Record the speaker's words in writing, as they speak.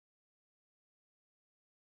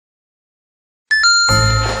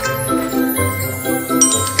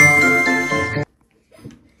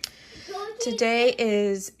Today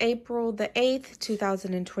is April the 8th,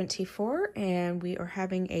 2024, and we are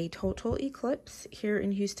having a total eclipse here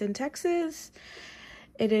in Houston, Texas.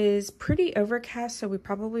 It is pretty overcast, so we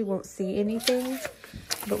probably won't see anything,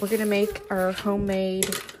 but we're going to make our homemade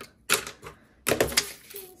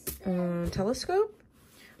telescope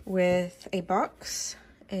with a box,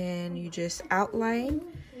 and you just outline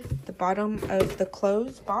the bottom of the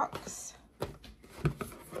closed box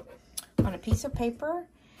on a piece of paper,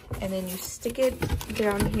 and then you stick it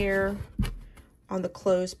down here on the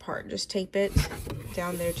closed part. Just tape it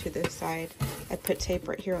down there to the side. I put tape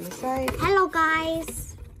right here on the side. Hello,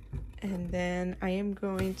 guys. And then I am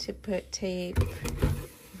going to put tape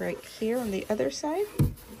right here on the other side.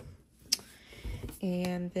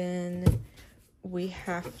 And then we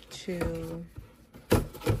have to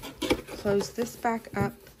close this back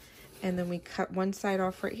up, and then we cut one side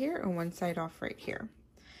off right here and one side off right here.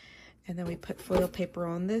 And then we put foil paper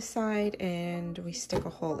on this side and we stick a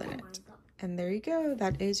hole in it. And there you go.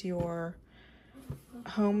 That is your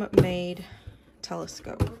homemade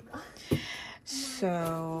telescope.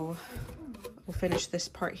 So we'll finish this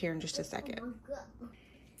part here in just a second.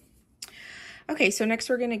 Okay, so next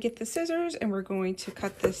we're going to get the scissors and we're going to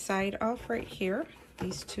cut this side off right here.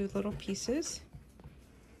 These two little pieces.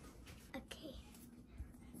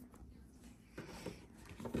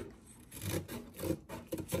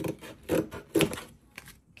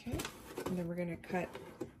 And then we're going to cut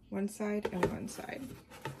one side and one side.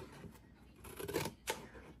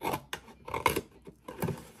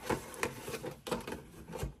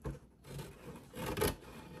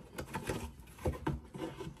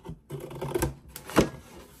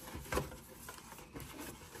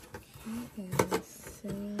 Okay, and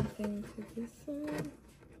same thing to this side.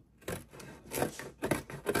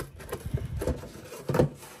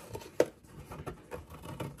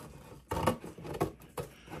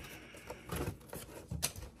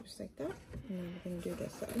 Like that, and then we're going to do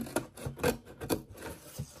this side.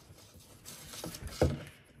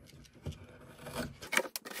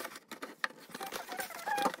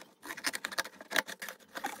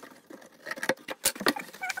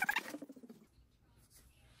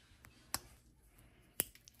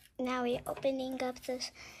 Now we're opening up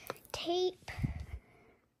this tape.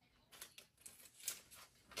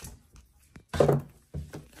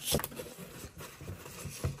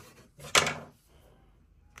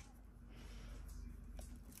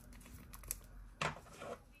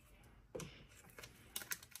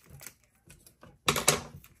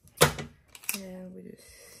 And we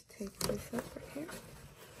just take this up right here.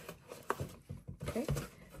 Okay,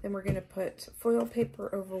 then we're going to put foil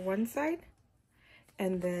paper over one side,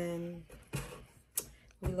 and then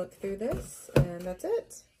we look through this, and that's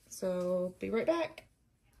it. So be right back.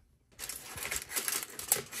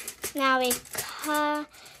 Now we're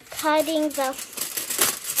cutting the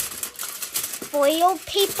foil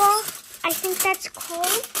paper, I think that's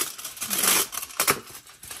called.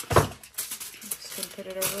 Just gonna put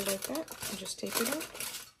it over like that and just tape it up.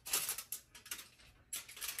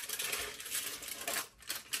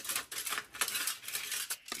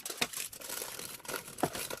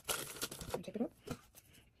 And tape it up.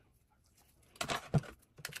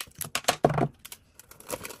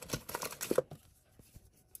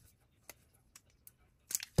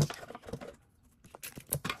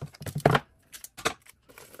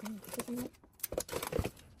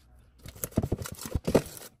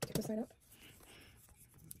 Take this side up.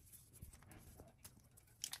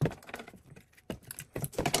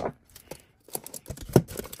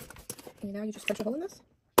 And now you just punch a hole in this,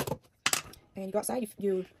 and you go outside,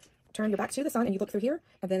 you turn your back to the sun, and you look through here,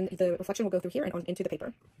 and then the reflection will go through here and on into the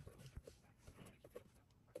paper.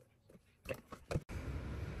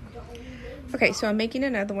 Okay, so I'm making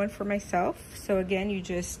another one for myself. So again, you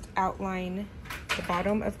just outline the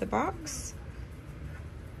bottom of the box,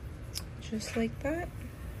 just like that.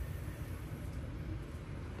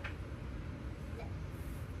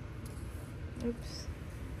 Oops.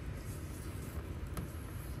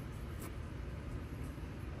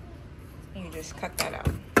 And you just cut that out.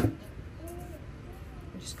 You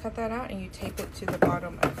just cut that out and you tape it to the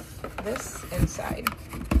bottom of this inside.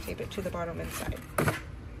 Tape it to the bottom inside.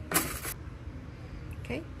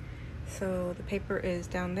 Okay, so the paper is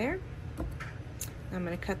down there. I'm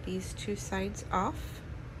going to cut these two sides off.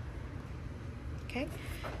 Okay,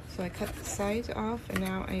 so I cut the sides off, and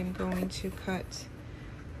now I am going to cut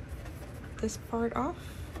this part off,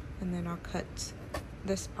 and then I'll cut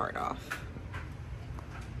this part off.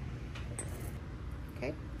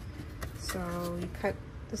 Okay, so you cut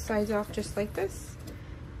the sides off just like this,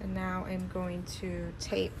 and now I'm going to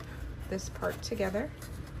tape this part together.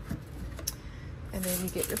 And then you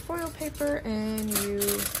get your foil paper and you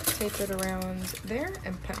tape it around there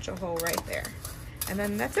and punch a hole right there. And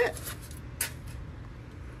then that's it.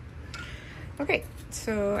 Okay,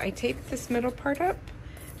 so I taped this middle part up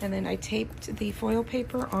and then I taped the foil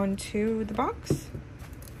paper onto the box,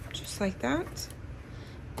 just like that.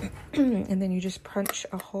 And then you just punch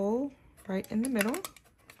a hole right in the middle.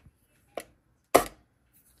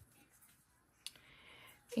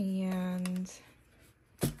 And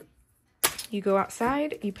you go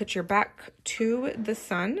outside, you put your back to the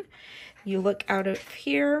sun, you look out of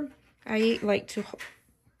here. I like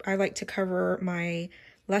to cover my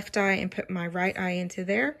left eye and put my right eye into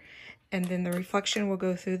there, and then the reflection will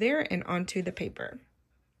go through there and onto the paper.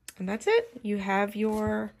 And that's it. You have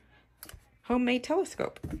your homemade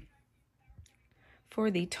telescope for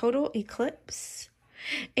the total eclipse,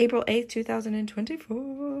 April 8th,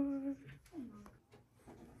 2024.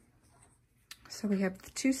 So we have the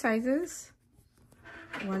two sizes.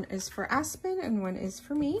 One is for Aspen and one is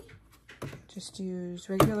for me. Just use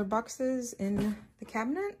regular boxes in the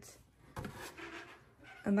cabinet.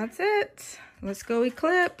 And that's it. Let's go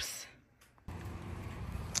Eclipse.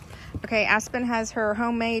 Okay, Aspen has her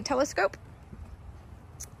homemade telescope.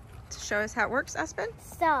 To show us how it works, Aspen.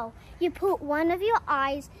 So you put one of your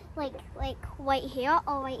eyes like right here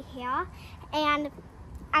or right here, and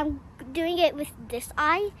I'm doing it with this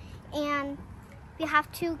eye, and we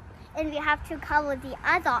have to cover the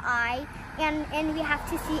other eye, and we have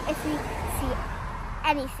to see if we see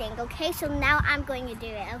anything. Okay, so now I'm going to do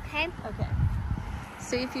it. Okay. Okay.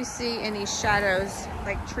 See if you see any shadows,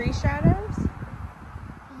 like tree shadows.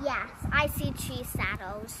 Yes, I see tree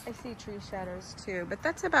shadows. I see tree shadows too, but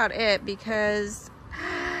that's about it because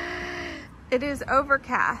it is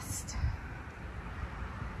overcast.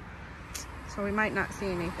 So we might not see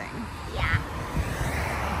anything. Yeah.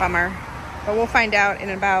 Bummer. But we'll find out in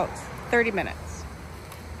about 30 minutes.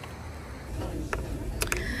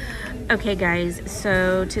 Okay guys,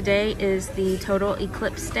 so today is the total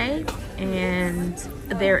eclipse day and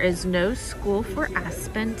there is no school for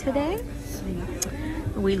Aspen today.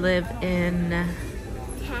 We live in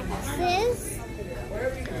Texas.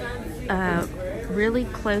 Really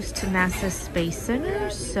close to NASA Space Center,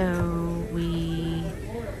 so we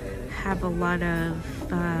have a lot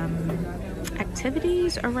of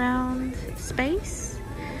activities around space,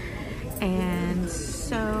 and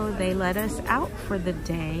so they let us out for the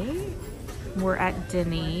day. We're at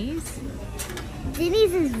Dennys.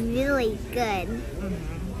 Dennys is really good.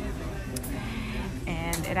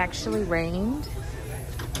 And it actually rained,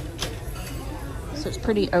 so it's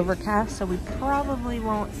pretty overcast, so we probably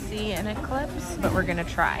won't see an eclipse, but we're gonna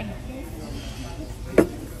try.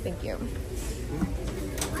 Thank you.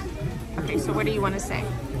 Okay, so what do you want to say?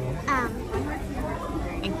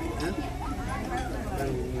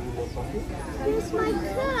 Here's my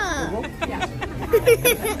cup.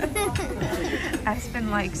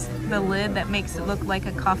 Aspen likes the lid that makes it look like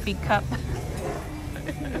a coffee cup.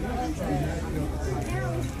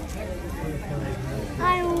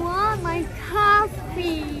 I want my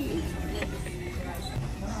coffee.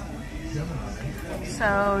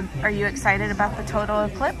 So, are you excited about the total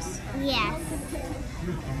eclipse? Yes.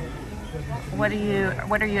 What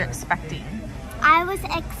are you expecting? I was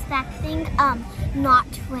expecting not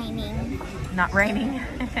raining. Not raining?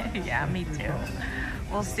 Yeah, me too.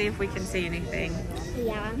 We'll see if we can see anything.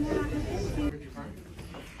 Yeah.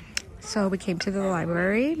 So we came to the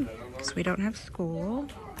library because we don't have school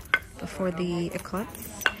before the eclipse.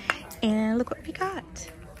 And look what we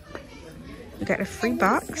got. We got a free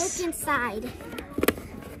box. Look inside.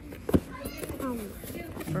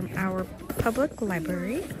 From our public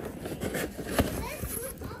library.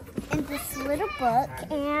 And this little book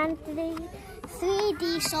and the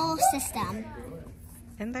 3D solar system.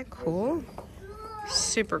 Isn't that cool?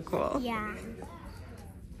 Super cool. Yeah.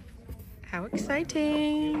 How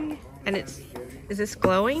exciting. And is this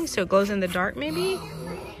glowing? So it glows in the dark maybe?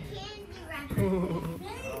 Ooh.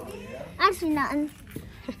 Actually, nothing.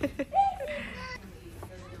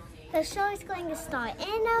 The show is going to start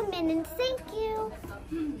in a minute. Thank you.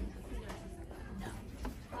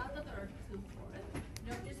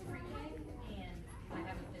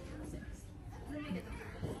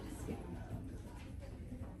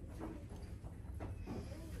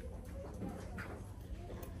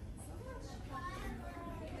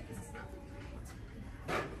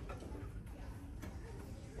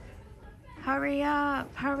 Hurry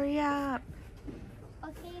up, hurry up.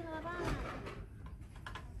 Okay, hold on.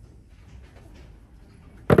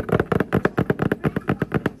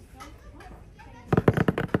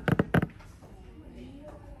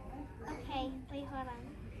 Okay, wait, hold on.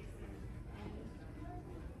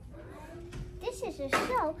 This is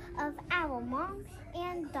Mom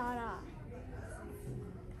and Dada.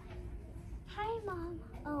 Hi, Mom.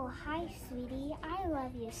 Oh, hi, sweetie. I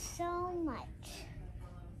love you so much.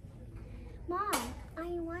 Mom,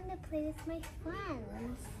 I want to play with my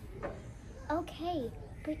friends. Okay,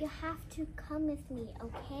 but you have to come with me,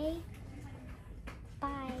 okay?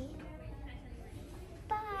 Bye.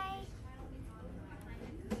 Bye.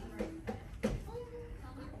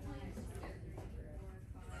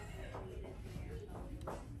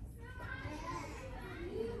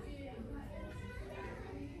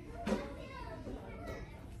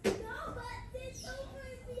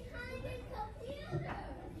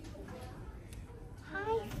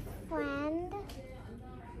 Hi, friend.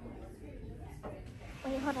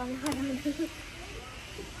 Wait, hold on.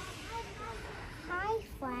 Hi,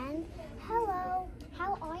 friend. Hello.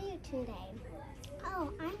 How are you today? Oh,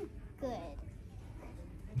 I'm good.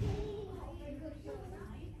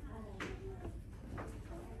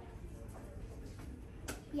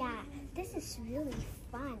 Yeah, this is really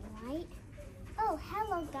fun, right? Oh,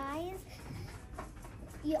 hello, guys.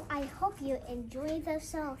 I hope you enjoyed the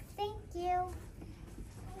show. Thank you.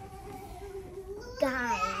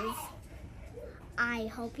 Guys, I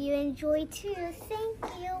hope you enjoyed too. Thank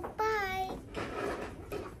you. Bye.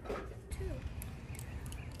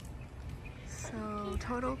 So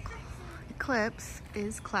total eclipse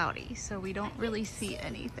is cloudy, so we don't really see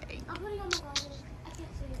anything. I'm putting on my glasses. I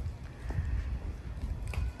can't see it.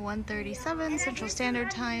 1:37 Central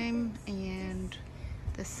Standard Time, and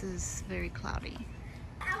this is very cloudy.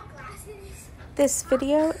 This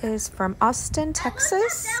video is from Austin,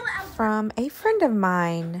 Texas, from a friend of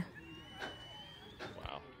mine.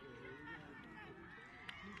 Wow.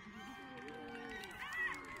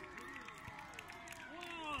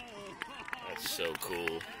 That's so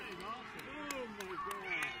cool.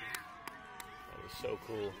 That was so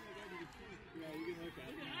cool.